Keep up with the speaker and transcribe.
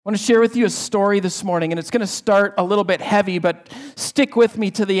I want to share with you a story this morning, and it's going to start a little bit heavy, but stick with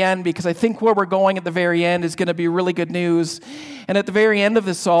me to the end because I think where we're going at the very end is going to be really good news. And at the very end of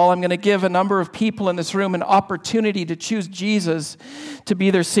this all, I'm going to give a number of people in this room an opportunity to choose Jesus to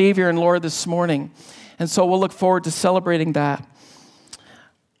be their Savior and Lord this morning. And so we'll look forward to celebrating that. A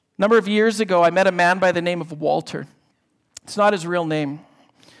number of years ago, I met a man by the name of Walter. It's not his real name,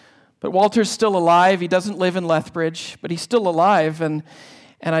 but Walter's still alive. He doesn't live in Lethbridge, but he's still alive, and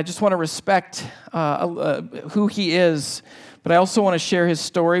I just want to respect who he is, but I also want to share his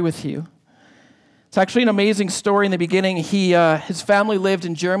story with you. It's actually an amazing story in the beginning. His family lived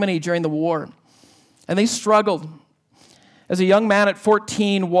in Germany during the war, and they struggled. As a young man at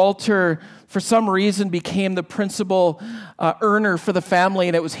 14, Walter, for some reason, became the principal earner for the family,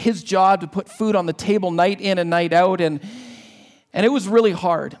 and it was his job to put food on the table night in and night out, and it was really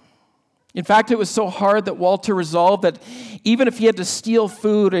hard. In fact, it was so hard that Walter resolved that even if he had to steal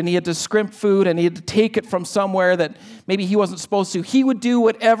food and he had to scrimp food and he had to take it from somewhere that maybe he wasn't supposed to, he would do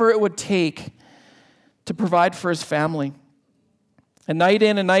whatever it would take to provide for his family. And night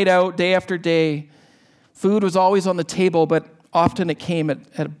in and night out, day after day, food was always on the table, but often it came at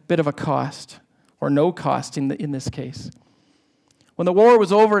a bit of a cost, or no cost in this case. When the war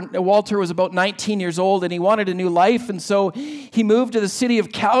was over, Walter was about 19 years old, and he wanted a new life, and so he moved to the city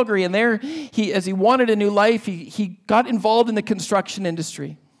of Calgary, and there, as he wanted a new life, he got involved in the construction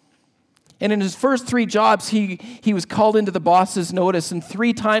industry. And in his first 3 jobs, he was called into the boss's notice, and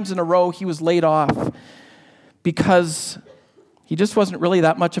 3 times in a row, he was laid off because he just wasn't really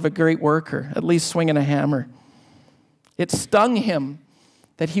that much of a great worker, at least swinging a hammer. It stung him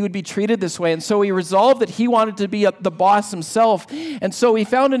that he would be treated this way. And so he resolved that he wanted to be the boss himself. And so he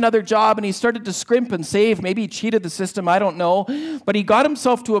found another job and he started to scrimp and save. Maybe he cheated the system, I don't know. But he got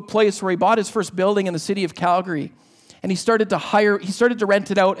himself to a place where he bought his first building in the city of Calgary. And he started to rent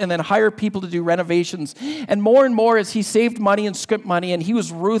it out and then hire people to do renovations. And more as he saved money and scrimped money, and he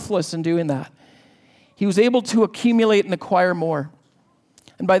was ruthless in doing that. He was able to accumulate and acquire more.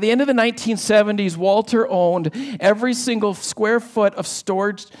 And by the end of the 1970s, Walter owned every single square foot of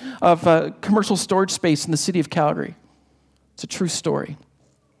storage, commercial storage space in the city of Calgary. It's a true story.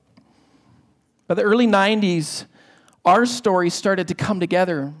 By the early 90s, our story started to come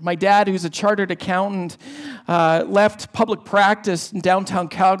together. My dad, who's a chartered accountant, left public practice in downtown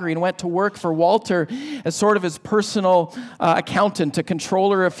Calgary and went to work for Walter as sort of his personal accountant, a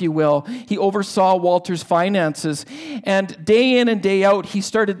controller, if you will. He oversaw Walter's finances. And day in and day out, he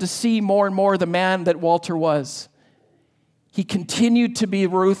started to see more and more the man that Walter was. He continued to be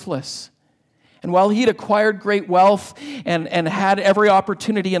ruthless. And while he'd acquired great wealth and had every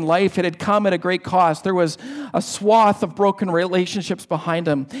opportunity in life, it had come at a great cost. There was a swath of broken relationships behind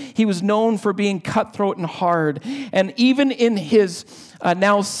him. He was known for being cutthroat and hard. And even in his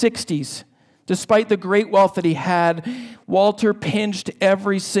now 60s, despite the great wealth that he had, Walter pinched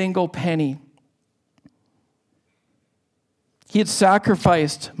every single penny. He had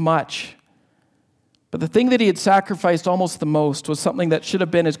sacrificed much. But the thing that he had sacrificed almost the most was something that should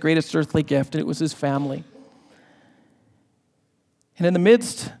have been his greatest earthly gift, and it was his family. And in the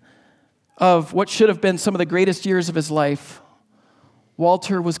midst of what should have been some of the greatest years of his life,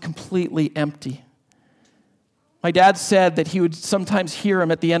 Walter was completely empty. My dad said that he would sometimes hear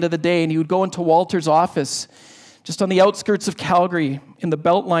him at the end of the day, and he would go into Walter's office just on the outskirts of Calgary in the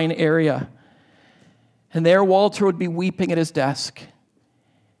Beltline area. And there Walter would be weeping at his desk.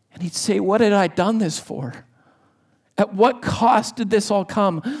 And he'd say, "What had I done this for? At what cost did this all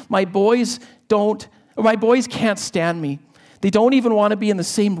come? My boys can't stand me. They don't even want to be in the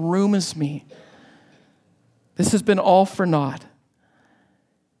same room as me. This has been all for naught."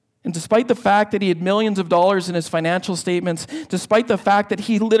 And despite the fact that he had millions of dollars in his financial statements, despite the fact that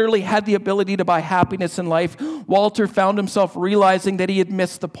he literally had the ability to buy happiness in life, Walter found himself realizing that he had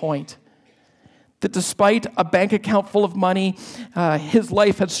missed the point. That despite a bank account full of money, his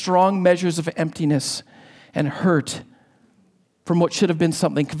life had strong measures of emptiness and hurt from what should have been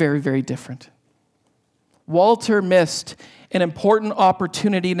something very, very different. Walter missed an important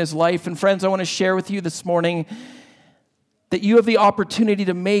opportunity in his life. And friends, I want to share with you this morning that you have the opportunity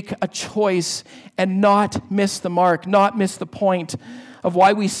to make a choice and not miss the mark, not miss the point of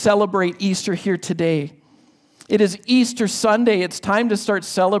why we celebrate Easter here today. It is Easter Sunday. It's time to start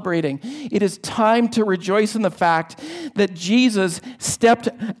celebrating. It is time to rejoice in the fact that Jesus stepped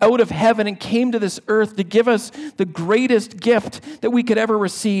out of heaven and came to this earth to give us the greatest gift that we could ever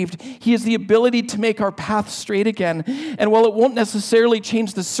receive. He has the ability to make our path straight again. And while it won't necessarily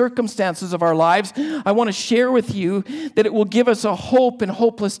change the circumstances of our lives, I want to share with you that it will give us a hope in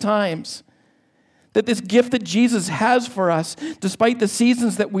hopeless times. That this gift that Jesus has for us, despite the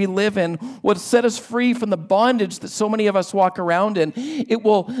seasons that we live in, will set us free from the bondage that so many of us walk around in. It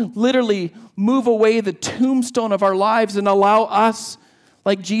will literally move away the tombstone of our lives and allow us,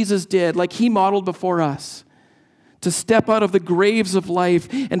 like Jesus did, like he modeled before us, to step out of the graves of life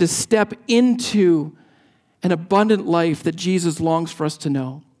and to step into an abundant life that Jesus longs for us to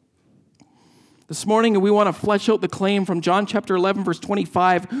know. This morning, we want to flesh out the claim from John chapter 11, verse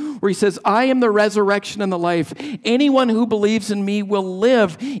 25, where he says, I am the resurrection and the life. Anyone who believes in me will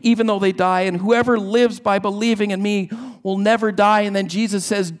live even though they die, and whoever lives by believing in me will never die. And then Jesus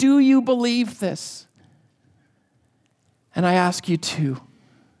says, do you believe this? And I ask you too,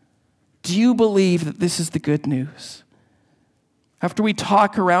 do you believe that this is the good news? After we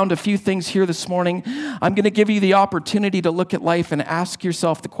talk around a few things here this morning, I'm going to give you the opportunity to look at life and ask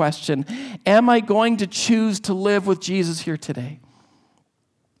yourself the question, am I going to choose to live with Jesus here today?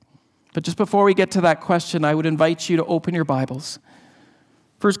 But just before we get to that question, I would invite you to open your Bibles.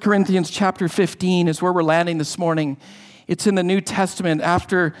 1 Corinthians chapter 15 is where we're landing this morning. It's in the New Testament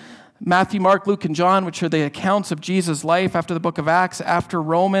after Matthew, Mark, Luke, and John, which are the accounts of Jesus' life, after the book of Acts, after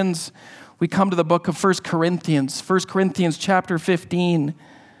Romans. We come to the book of 1 Corinthians. 1 Corinthians chapter 15. I'm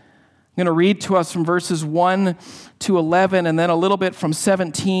going to read to us from verses 1 to 11 and then a little bit from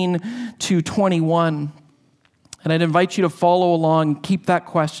 17 to 21. And I'd invite you to follow along, keep that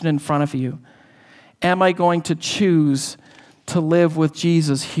question in front of you. Am I going to choose to live with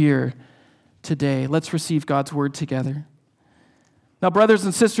Jesus here today? Let's receive God's word together. Now, brothers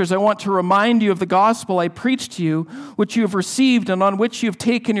and sisters, I want to remind you of the gospel I preached to you, which you have received and on which you have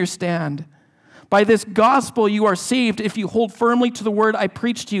taken your stand. By this gospel you are saved if you hold firmly to the word I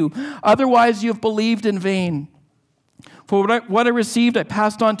preached to you. Otherwise you have believed in vain. For what I received, I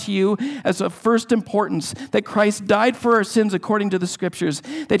passed on to you as of first importance, that Christ died for our sins according to the Scriptures,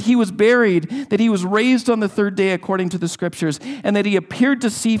 that he was buried, that he was raised on the third day according to the Scriptures, and that he appeared to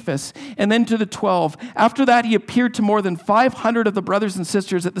Cephas, and then to the 12. After that, he appeared to more than 500 of the brothers and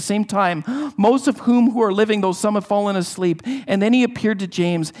sisters at the same time, most of whom who are living, though some have fallen asleep. And then he appeared to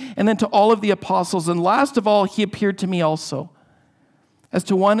James, and then to all of the apostles. And last of all, he appeared to me also, as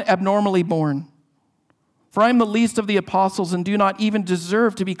to one abnormally born. For I am the least of the apostles and do not even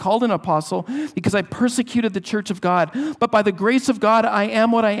deserve to be called an apostle because I persecuted the church of God. But by the grace of God, I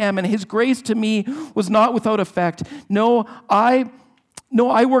am what I am, and his grace to me was not without effect. No, I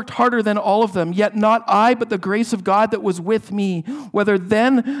worked harder than all of them, yet not I, but the grace of God that was with me. Whether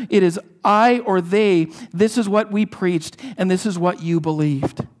then it is I or they, this is what we preached, and this is what you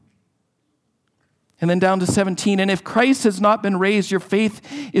believed. And then down to 17, and if Christ has not been raised, your faith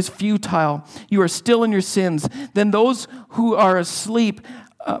is futile. You are still in your sins. Then those who are asleep,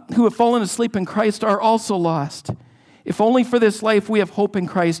 who have fallen asleep in Christ are also lost. If only for this life we have hope in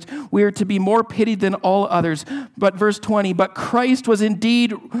Christ, we are to be more pitied than all others. But verse 20, but Christ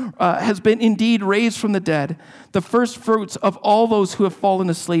has been indeed raised from the dead, the first fruits of all those who have fallen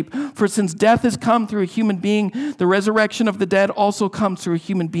asleep. For since death has come through a human being, the resurrection of the dead also comes through a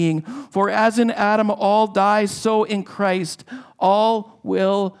human being. For as in Adam all die, so in Christ all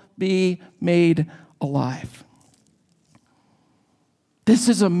will be made alive. This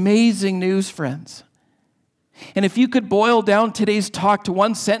is amazing news, friends. And if you could boil down today's talk to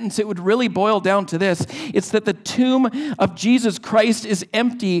one sentence, it would really boil down to this. It's that the tomb of Jesus Christ is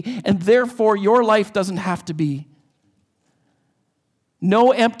empty, and therefore your life doesn't have to be.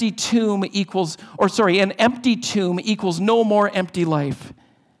 An empty tomb equals no more empty life.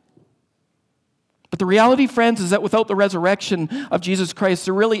 But the reality, friends, is that without the resurrection of Jesus Christ,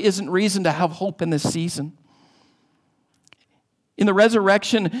 there really isn't reason to have hope in this season. In the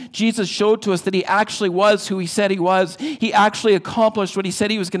resurrection, Jesus showed to us that he actually was who he said he was. He actually accomplished what he said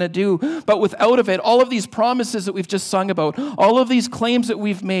he was going to do. But without of it, all of these promises that we've just sung about, all of these claims that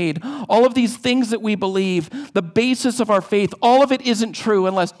we've made, all of these things that we believe, the basis of our faith, all of it isn't true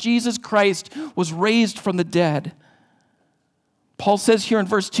unless Jesus Christ was raised from the dead. Paul says here in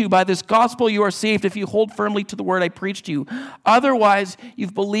verse 2, by this gospel you are saved if you hold firmly to the word I preached to you. Otherwise,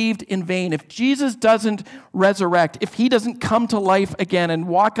 you've believed in vain. If Jesus doesn't resurrect, if he doesn't come to life again and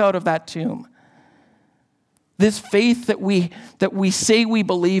walk out of that tomb, this faith that we say we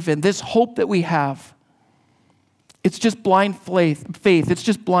believe in, this hope that we have, it's just blind faith. It's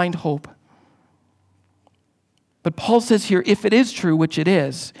just blind hope. But Paul says here, if it is true, which it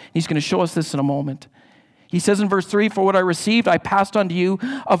is, he's going to show us this in a moment. He says in verse 3, for what I received, I passed on to you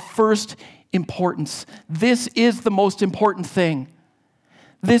of first importance. This is the most important thing.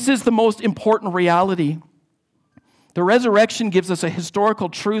 This is the most important reality. The resurrection gives us a historical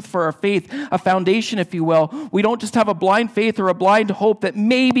truth for our faith, a foundation, if you will. We don't just have a blind faith or a blind hope that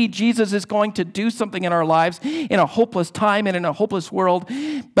maybe Jesus is going to do something in our lives in a hopeless time and in a hopeless world,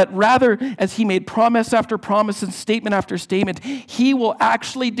 but rather, as he made promise after promise and statement after statement, he will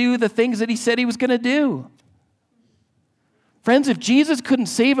actually do the things that he said he was going to do. Friends, if Jesus couldn't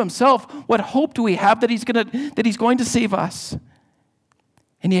save himself, what hope do we have that he's going to save us?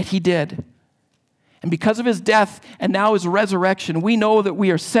 And yet he did. And because of his death and now his resurrection, we know that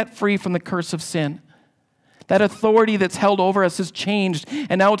we are set free from the curse of sin. That authority that's held over us has changed,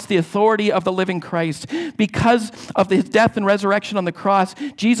 and now it's the authority of the living Christ. Because of his death and resurrection on the cross,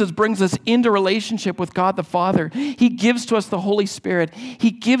 Jesus brings us into relationship with God the Father. He gives to us the Holy Spirit.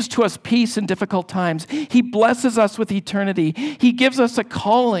 He gives to us peace in difficult times. He blesses us with eternity. He gives us a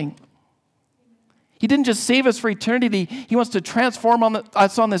calling. He didn't just save us for eternity. He wants to transform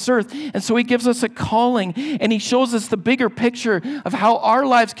us on this earth. And so he gives us a calling, and he shows us the bigger picture of how our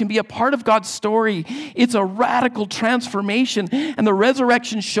lives can be a part of God's story. It's a radical transformation, and the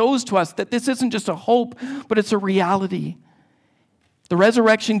resurrection shows to us that this isn't just a hope, but it's a reality. The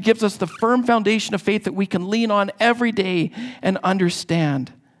resurrection gives us the firm foundation of faith that we can lean on every day and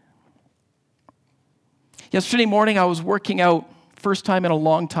understand. Yesterday morning, I was working out, first time in a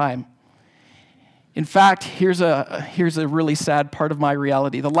long time. In fact, here's a really sad part of my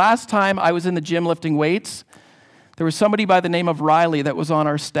reality. The last time I was in the gym lifting weights, there was somebody by the name of Riley that was on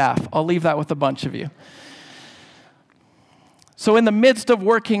our staff. I'll leave that with a bunch of you. So in the midst of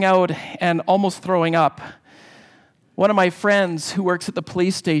working out and almost throwing up, one of my friends who works at the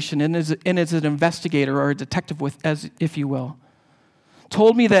police station and is an investigator or a detective, if you will,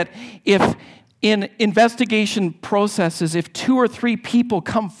 told me that if in investigation processes, if 2 or 3 people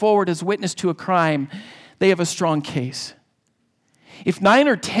come forward as witness to a crime, they have a strong case. If 9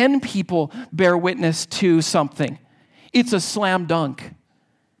 or 10 people bear witness to something, it's a slam dunk.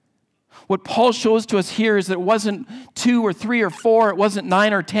 What Paul shows to us here is that it wasn't 2 or 3 or 4, it wasn't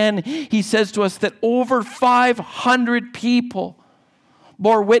 9 or 10. He says to us that over 500 people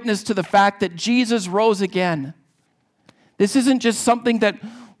bore witness to the fact that Jesus rose again. This isn't just something that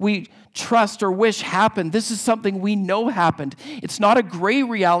we trust or wish happened. This is something we know happened. It's not a gray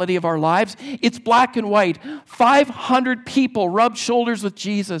reality of our lives. It's black and white. 500 people rubbed shoulders with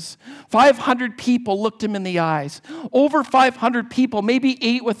Jesus. 500 people looked him in the eyes. Over 500 people maybe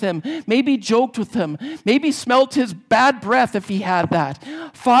ate with him, maybe joked with him, maybe smelled his bad breath if he had that.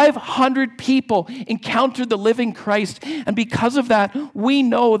 500 people encountered the living Christ. And because of that, we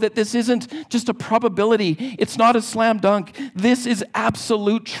know that this isn't just a probability. It's not a slam dunk. This is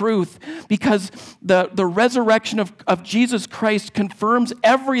absolute truth. Because the resurrection of Jesus Christ confirms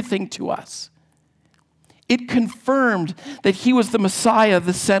everything to us. It confirmed that he was the Messiah,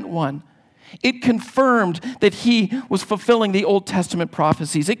 the sent one. It confirmed that he was fulfilling the Old Testament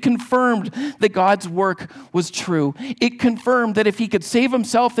prophecies. It confirmed that God's work was true. It confirmed that if he could save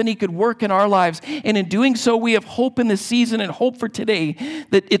himself, then he could work in our lives. And in doing so, we have hope in this season and hope for today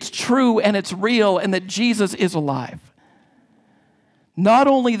that it's true and it's real and that Jesus is alive. Not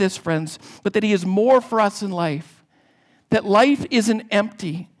only this, friends, but that he is more for us in life. That life isn't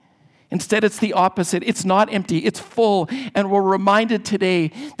empty. Instead, it's the opposite. It's not empty. It's full. And we're reminded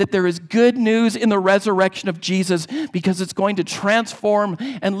today that there is good news in the resurrection of Jesus because it's going to transform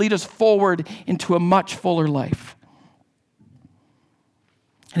and lead us forward into a much fuller life.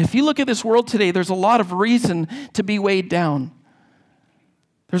 And if you look at this world today, there's a lot of reason to be weighed down.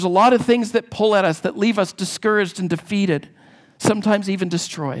 There's a lot of things that pull at us, that leave us discouraged and defeated, sometimes even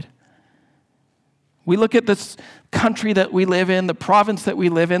destroyed. We look at this country that we live in, the province that we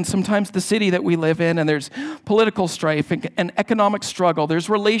live in, sometimes the city that we live in, and there's political strife and economic struggle. There's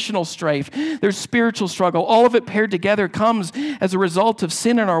relational strife. There's spiritual struggle. All of it paired together comes as a result of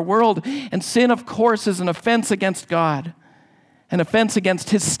sin in our world. And sin, of course, is an offense against God, an offense against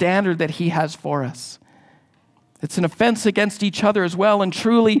his standard that he has for us. It's an offense against each other as well. And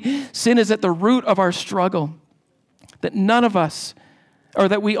truly, sin is at the root of our struggle. That none of us, or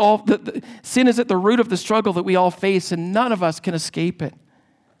that we all, sin is at the root of the struggle that we all face, and none of us can escape it.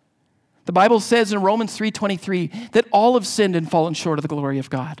 The Bible says in Romans 3:23 that all have sinned and fallen short of the glory of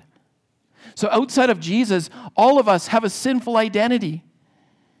God. So outside of Jesus, all of us have a sinful identity.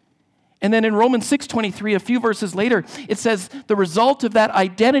 And then in Romans 6:23, a few verses later, it says the result of that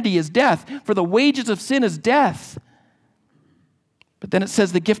identity is death, for the wages of sin is death. But then it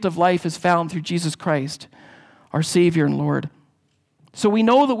says the gift of life is found through Jesus Christ, our Savior and Lord. So we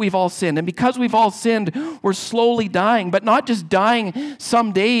know that we've all sinned, and because we've all sinned, we're slowly dying, but not just dying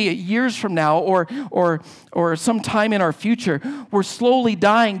someday, years from now, or sometime in our future. We're slowly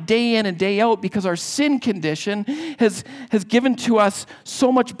dying day in and day out because our sin condition has given to us so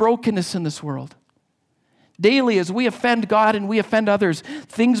much brokenness in this world. Daily, as we offend God and we offend others,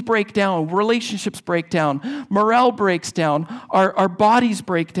 things break down, relationships break down, morale breaks down, our bodies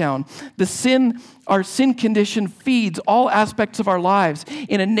break down. Our sin condition feeds all aspects of our lives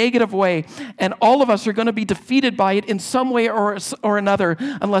in a negative way, and all of us are going to be defeated by it in some way or another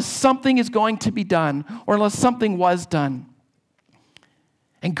unless something is going to be done or unless something was done.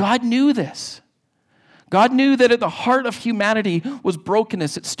 And God knew this. God knew that at the heart of humanity was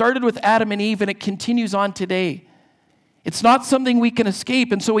brokenness. It started with Adam and Eve, and it continues on today. It's not something we can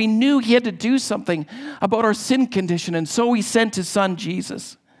escape, and so he knew he had to do something about our sin condition, and so he sent his son,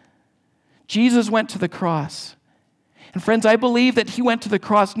 Jesus. Jesus went to the cross. And friends, I believe that he went to the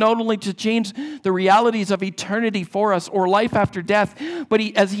cross not only to change the realities of eternity for us or life after death, but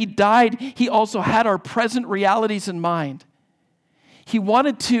as he died, he also had our present realities in mind. He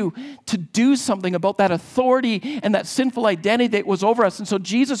wanted to do something about that authority and that sinful identity that was over us. And so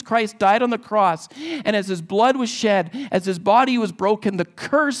Jesus Christ died on the cross. And as his blood was shed, as his body was broken, the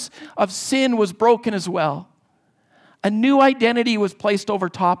curse of sin was broken as well. A new identity was placed over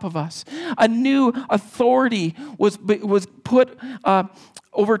top of us. A new authority was put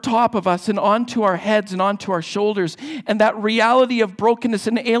over top of us and onto our heads and onto our shoulders. And that reality of brokenness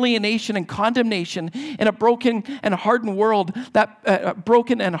and alienation and condemnation in a broken and hardened world, that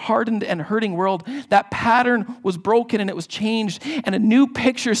broken and hardened and hurting world, that pattern was broken and it was changed. And a new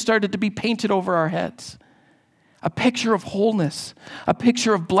picture started to be painted over our heads. A picture of wholeness, a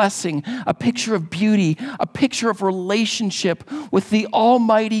picture of blessing, a picture of beauty, a picture of relationship with the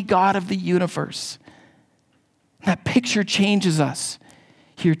Almighty God of the universe. That picture changes us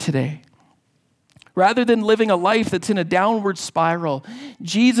here today. Rather than living a life that's in a downward spiral,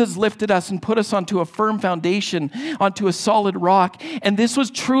 Jesus lifted us and put us onto a firm foundation, onto a solid rock. And this was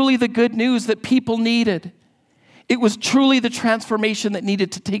truly the good news that people needed. It was truly the transformation that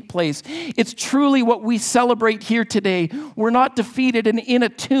needed to take place. It's truly what we celebrate here today. We're not defeated and in a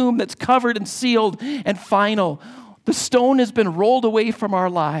tomb that's covered and sealed and final. The stone has been rolled away from our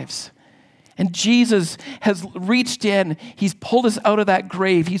lives. And Jesus has reached in. He's pulled us out of that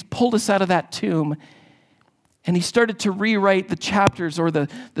grave. He's pulled us out of that tomb. And he started to rewrite the chapters or the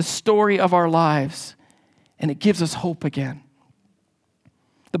story of our lives. And it gives us hope again.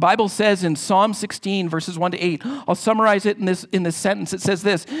 The Bible says in Psalm 16, verses 1-8, I'll summarize it in this sentence. It says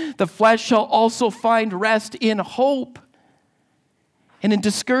this: the flesh shall also find rest in hope. And in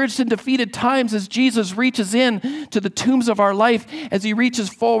discouraged and defeated times, as Jesus reaches in to the tombs of our life, as he reaches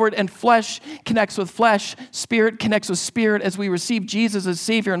forward and flesh connects with flesh, spirit connects with spirit, as we receive Jesus as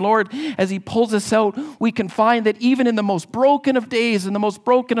Savior and Lord, as he pulls us out, we can find that even in the most broken of days and the most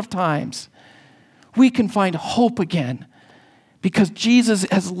broken of times, we can find hope again. Because Jesus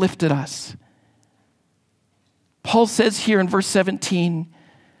has lifted us. Paul says here in verse 17,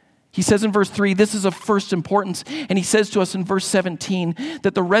 he says in verse 3, this is of first importance. And he says to us in verse 17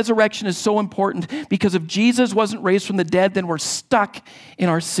 that the resurrection is so important because if Jesus wasn't raised from the dead, then we're stuck in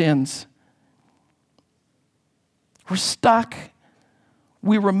our sins. We're stuck.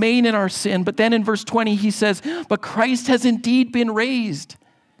 We remain in our sin. But then in verse 20, he says, but Christ has indeed been raised.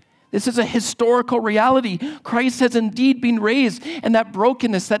 This is a historical reality. Christ has indeed been raised, and that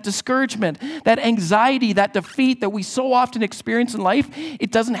brokenness, that discouragement, that anxiety, that defeat that we so often experience in life,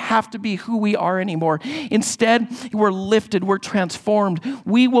 it doesn't have to be who we are anymore. Instead, we're lifted, we're transformed.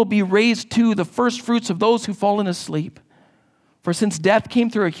 We will be raised to the first fruits of those who've fallen asleep. For since death came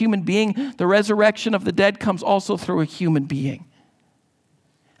through a human being, the resurrection of the dead comes also through a human being.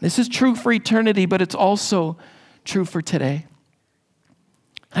 This is true for eternity, but it's also true for today.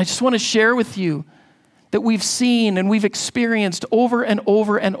 I just want to share with you that we've seen and we've experienced over and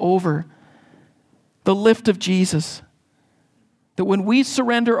over and over the lift of Jesus. That when we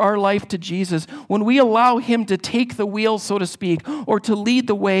surrender our life to Jesus, when we allow him to take the wheel, so to speak, or to lead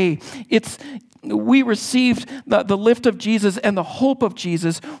the way, we received the lift of Jesus and the hope of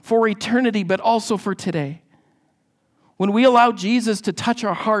Jesus for eternity, but also for today. When we allow Jesus to touch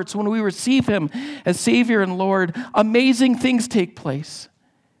our hearts, when we receive him as Savior and Lord, amazing things take place.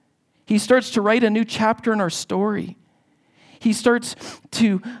 He starts to write a new chapter in our story. He starts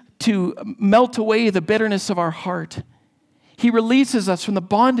to melt away the bitterness of our heart. He releases us from the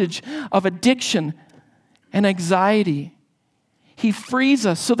bondage of addiction and anxiety. He frees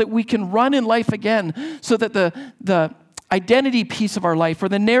us so that we can run in life again, so that the identity piece of our life or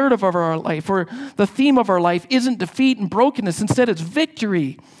the narrative of our life or the theme of our life isn't defeat and brokenness. Instead, it's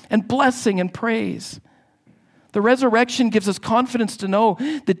victory and blessing and praise. The resurrection gives us confidence to know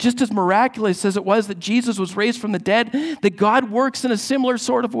that just as miraculous as it was that Jesus was raised from the dead, that God works in a similar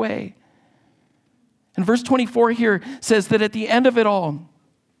sort of way. And verse 24 here says that at the end of it all,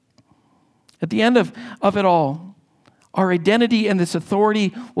 our identity and this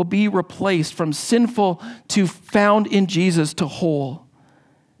authority will be replaced from sinful to found in Jesus to whole.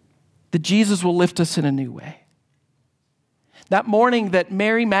 That Jesus will lift us in a new way. That morning that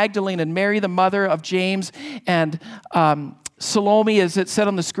Mary Magdalene and Mary, the mother of James, and Salome, as it said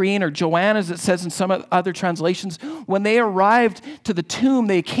on the screen, or Joanne, as it says in some other translations, when they arrived to the tomb,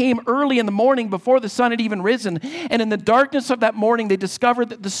 they came early in the morning before the sun had even risen. And in the darkness of that morning, they discovered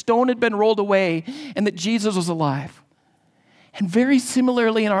that the stone had been rolled away and that Jesus was alive. And very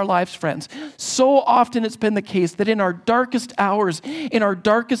similarly in our lives, friends, so often it's been the case that in our darkest hours, in our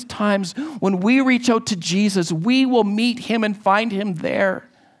darkest times, when we reach out to Jesus, we will meet him and find him there.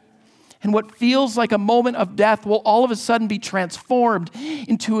 And what feels like a moment of death will all of a sudden be transformed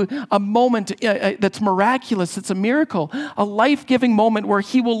into a moment that's miraculous. It's a miracle, a life-giving moment where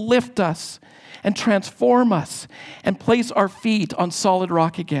he will lift us and transform us and place our feet on solid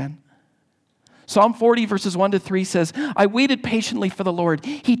rock again. Psalm 40 verses 1-3 says, I waited patiently for the Lord.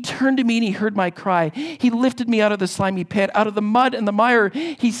 He turned to me and he heard my cry. He lifted me out of the slimy pit, out of the mud and the mire.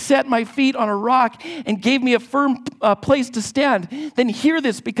 He set my feet on a rock and gave me a firm place to stand. Then hear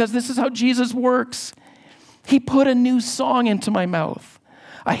this, because this is how Jesus works. He put a new song into my mouth,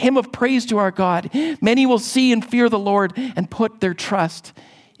 a hymn of praise to our God. Many will see and fear the Lord and put their trust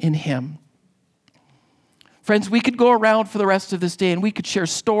in him. Friends, we could go around for the rest of this day and we could share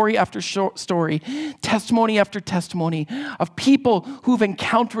story after story, testimony after testimony of people who've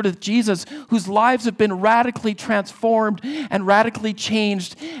encountered with Jesus, whose lives have been radically transformed and radically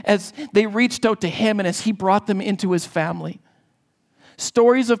changed as they reached out to him and as he brought them into his family.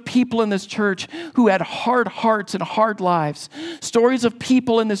 Stories of people in this church who had hard hearts and hard lives. Stories of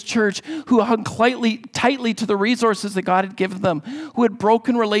people in this church who hung tightly to the resources that God had given them, who had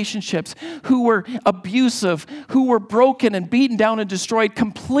broken relationships, who were abusive, who were broken and beaten down and destroyed,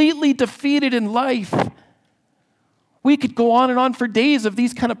 completely defeated in life. We could go on and on for days of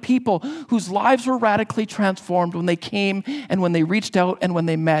these kind of people whose lives were radically transformed when they came and when they reached out and when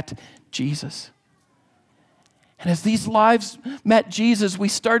they met Jesus. And as these lives met Jesus, we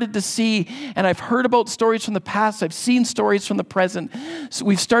started to see, and I've heard about stories from the past, I've seen stories from the present, so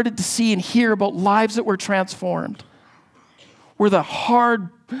we've started to see and hear about lives that were transformed, where the hard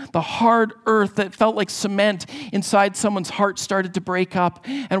earth that felt like cement inside someone's heart started to break up,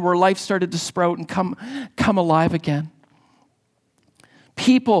 and where life started to sprout and come alive again.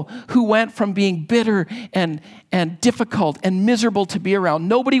 People who went from being bitter and difficult and miserable to be around.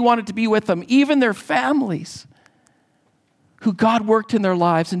 Nobody wanted to be with them, even their families, who God worked in their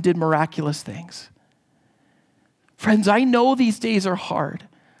lives and did miraculous things. Friends, I know these days are hard.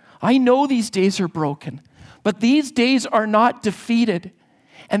 I know these days are broken. But these days are not defeated.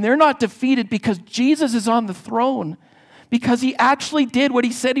 And they're not defeated because Jesus is on the throne, because he actually did what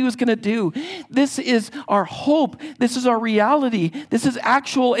he said he was going to do. This is our hope. This is our reality. This is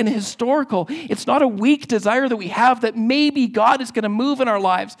actual and historical. It's not a weak desire that we have that maybe God is going to move in our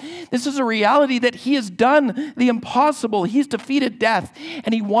lives. This is a reality that he has done the impossible. He's defeated death,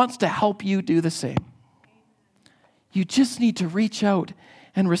 and he wants to help you do the same. You just need to reach out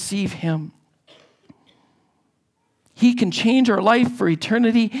and receive him. He can change our life for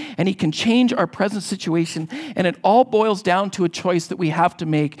eternity, and he can change our present situation. And it all boils down to a choice that we have to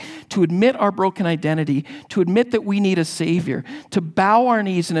make, to admit our broken identity, to admit that we need a Savior, to bow our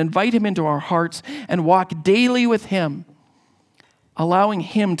knees and invite him into our hearts and walk daily with him, allowing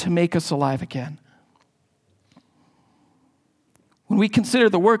him to make us alive again. When we consider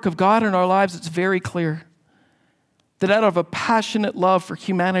the work of God in our lives, it's very clear that out of a passionate love for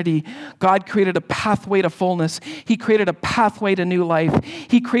humanity, God created a pathway to fullness. He created a pathway to new life.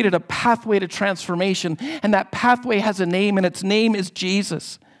 He created a pathway to transformation. And that pathway has a name, and its name is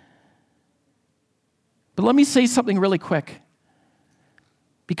Jesus. But let me say something really quick.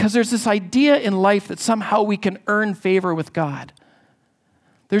 Because there's this idea in life that somehow we can earn favor with God.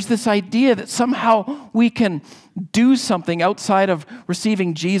 There's this idea that somehow we can do something outside of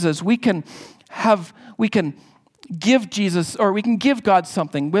receiving Jesus. We can give Jesus, or we can give God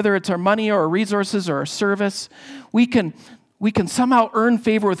something, whether it's our money or our resources or our service. We can somehow earn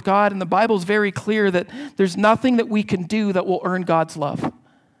favor with God, and the Bible is very clear that there's nothing that we can do that will earn God's love.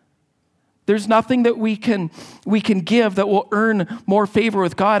 There's nothing that we can give that will earn more favor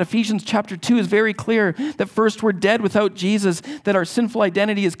with God. Ephesians chapter 2 is very clear that first, we're dead without Jesus, that our sinful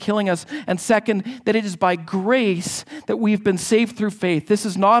identity is killing us, and second, that it is by grace that we've been saved through faith. This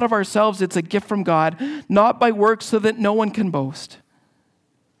is not of ourselves, it's a gift from God, not by works so that no one can boast.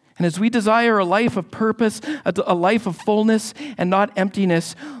 And as we desire a life of purpose, a life of fullness and not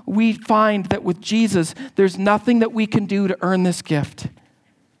emptiness, we find that with Jesus, there's nothing that we can do to earn this gift.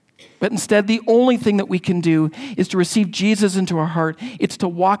 But instead, the only thing that we can do is to receive Jesus into our heart. It's to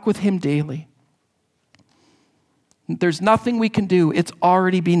walk with him daily. There's nothing we can do. It's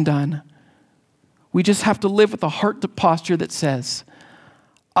already been done. We just have to live with a heart posture that says,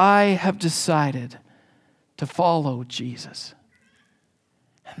 I have decided to follow Jesus.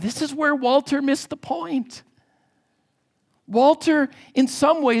 And this is where Walter missed the point. Walter, in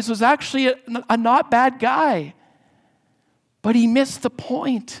some ways, was actually a not bad guy, but he missed the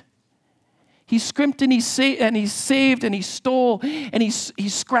point. He scrimped and he saved and he stole and he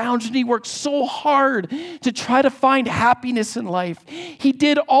scrounged and he worked so hard to try to find happiness in life. He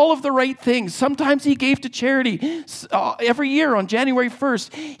did all of the right things. Sometimes he gave to charity. Every year on January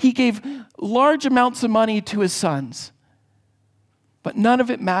 1st, he gave large amounts of money to his sons. But none of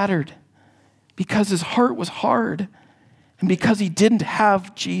it mattered because his heart was hard. And because he didn't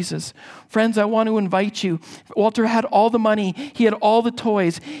have Jesus. Friends, I want to invite you. Walter had all the money. He had all the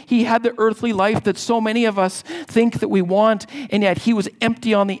toys. He had the earthly life that so many of us think that we want. And yet he was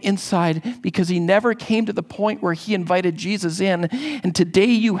empty on the inside because he never came to the point where he invited Jesus in. And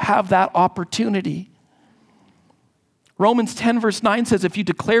today you have that opportunity. Romans 10 verse 9 says, if you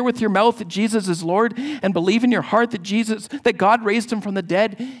declare with your mouth that Jesus is Lord and believe in your heart that God raised him from the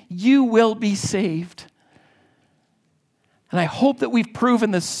dead, you will be saved. And I hope that we've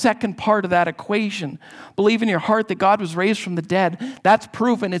proven the second part of that equation. Believe in your heart that God was raised from the dead. That's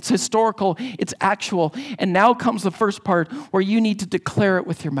proven. It's historical. It's actual. And now comes the first part where you need to declare it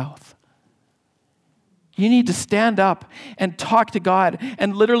with your mouth. You need to stand up and talk to God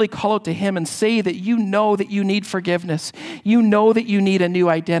and literally call out to him and say that you know that you need forgiveness. You know that you need a new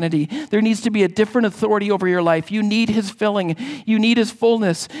identity. There needs to be a different authority over your life. You need his filling. You need his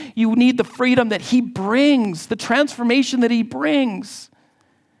fullness. You need the freedom that he brings, the transformation that he brings.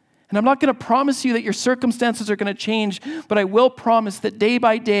 And I'm not going to promise you that your circumstances are going to change, but I will promise that day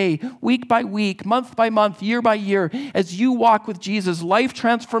by day, week by week, month by month, year by year, as you walk with Jesus, life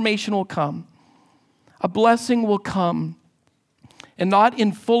transformation will come. A blessing will come, and not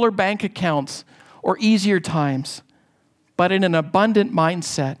in fuller bank accounts or easier times, but in an abundant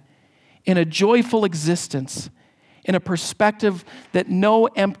mindset, in a joyful existence, in a perspective that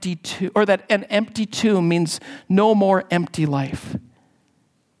that an empty tomb means no more empty life.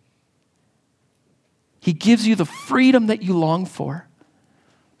 He gives you the freedom that you long for.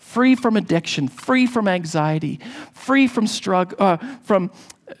 Free from addiction, free from anxiety, free from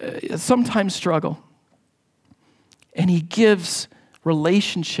sometimes struggle. And he gives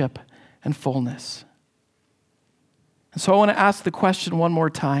relationship and fullness. And so I want to ask the question one more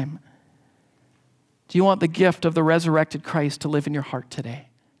time. Do you want the gift of the resurrected Christ to live in your heart today?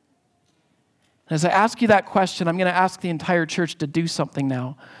 And as I ask you that question, I'm going to ask the entire church to do something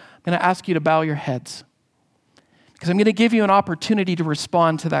now. I'm going to ask you to bow your heads, because I'm going to give you an opportunity to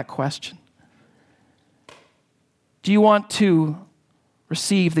respond to that question. Do you want to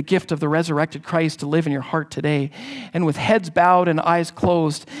receive the gift of the resurrected Christ to live in your heart today? And with heads bowed and eyes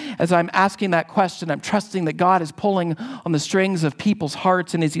closed, as I'm asking that question, I'm trusting that God is pulling on the strings of people's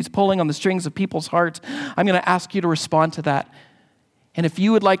hearts. And as he's pulling on the strings of people's hearts, I'm going to ask you to respond to that. And if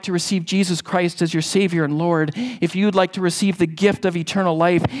you would like to receive Jesus Christ as your Savior and Lord, if you would like to receive the gift of eternal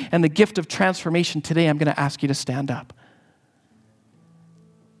life and the gift of transformation today, I'm going to ask you to stand up.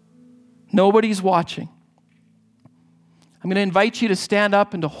 Nobody's watching. I'm going to invite you to stand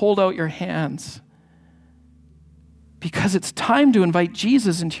up and to hold out your hands, because it's time to invite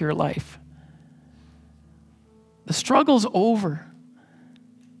Jesus into your life. The struggle's over.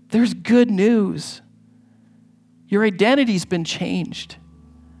 There's good news. Your identity's been changed.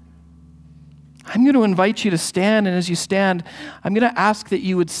 I'm going to invite you to stand, and as you stand, I'm going to ask that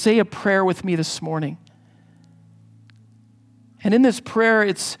you would say a prayer with me this morning. And in this prayer,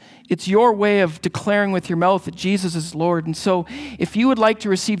 it's your way of declaring with your mouth that Jesus is Lord. And so if you would like to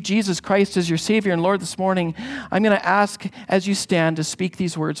receive Jesus Christ as your Savior and Lord this morning, I'm going to ask as you stand to speak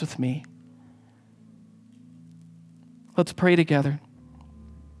these words with me. Let's pray together.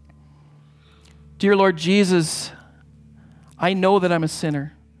 Dear Lord Jesus, I know that I'm a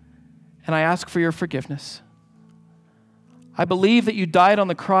sinner, and I ask for your forgiveness. I believe that you died on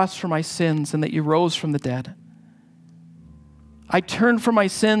the cross for my sins and that you rose from the dead. I turn from my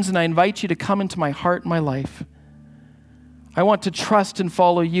sins and I invite you to come into my heart and my life. I want to trust and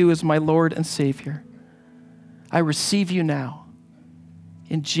follow you as my Lord and Savior. I receive you now.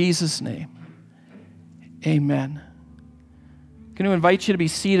 In Jesus' name, amen. I'm going to invite you to be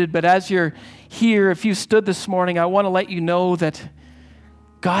seated, but as you're here, if you stood this morning, I want to let you know that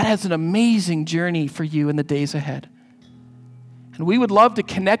God has an amazing journey for you in the days ahead. And we would love to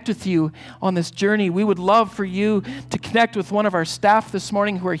connect with you on this journey. We would love for you to connect with one of our staff this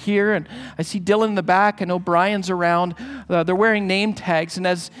morning who are here. And I see Dylan in the back. I know Brian's around. They're wearing name tags. And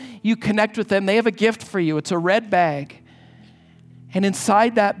as you connect with them, they have a gift for you. It's a red bag. And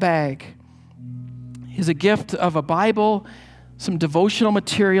inside that bag is a gift of a Bible, some devotional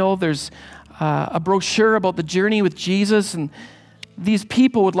material. There's a brochure about the journey with Jesus. And these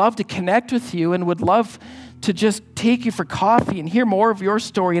people would love to connect with you and would love to just take you for coffee and hear more of your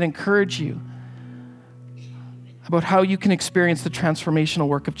story and encourage you about how you can experience the transformational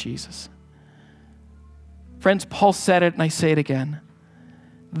work of Jesus. Friends, Paul said it and I say it again.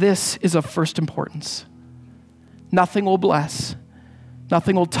 This is of first importance. Nothing will bless.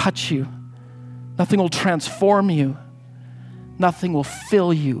 Nothing will touch you. Nothing will transform you. Nothing will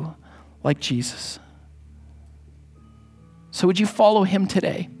fill you like Jesus. So would you follow him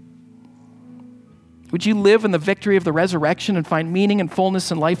today? Would you live in the victory of the resurrection and find meaning and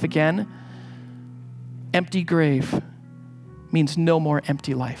fullness in life again? Empty grave means no more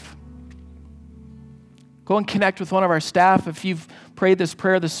empty life. Go and connect with one of our staff if you've prayed this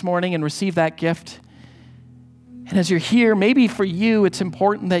prayer this morning and received that gift. And as you're here, maybe for you, it's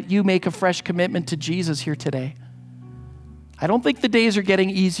important that you make a fresh commitment to Jesus here today. I don't think the days are getting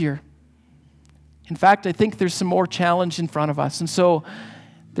easier. In fact, I think there's some more challenge in front of us. And so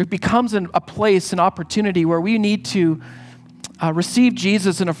there becomes a place, an opportunity where we need to receive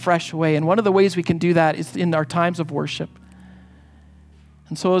Jesus in a fresh way. And one of the ways we can do that is in our times of worship.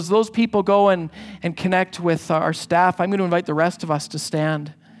 And so as those people go and connect with our staff, I'm going to invite the rest of us to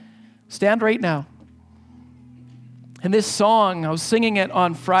stand. Stand right now. And this song, I was singing it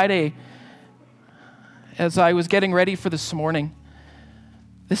on Friday as I was getting ready for this morning.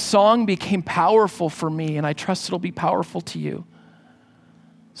 This song became powerful for me, and I trust it'll be powerful to you.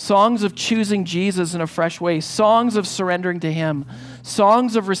 Songs of choosing Jesus in a fresh way. Songs of surrendering to him.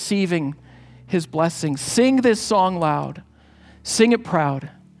 Songs of receiving his blessings. Sing this song loud. Sing it proud.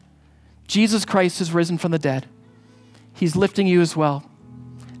 Jesus Christ is risen from the dead. He's lifting you as well.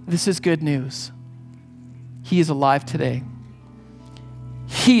 This is good news. He is alive today.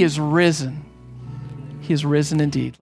 He is risen. He is risen indeed.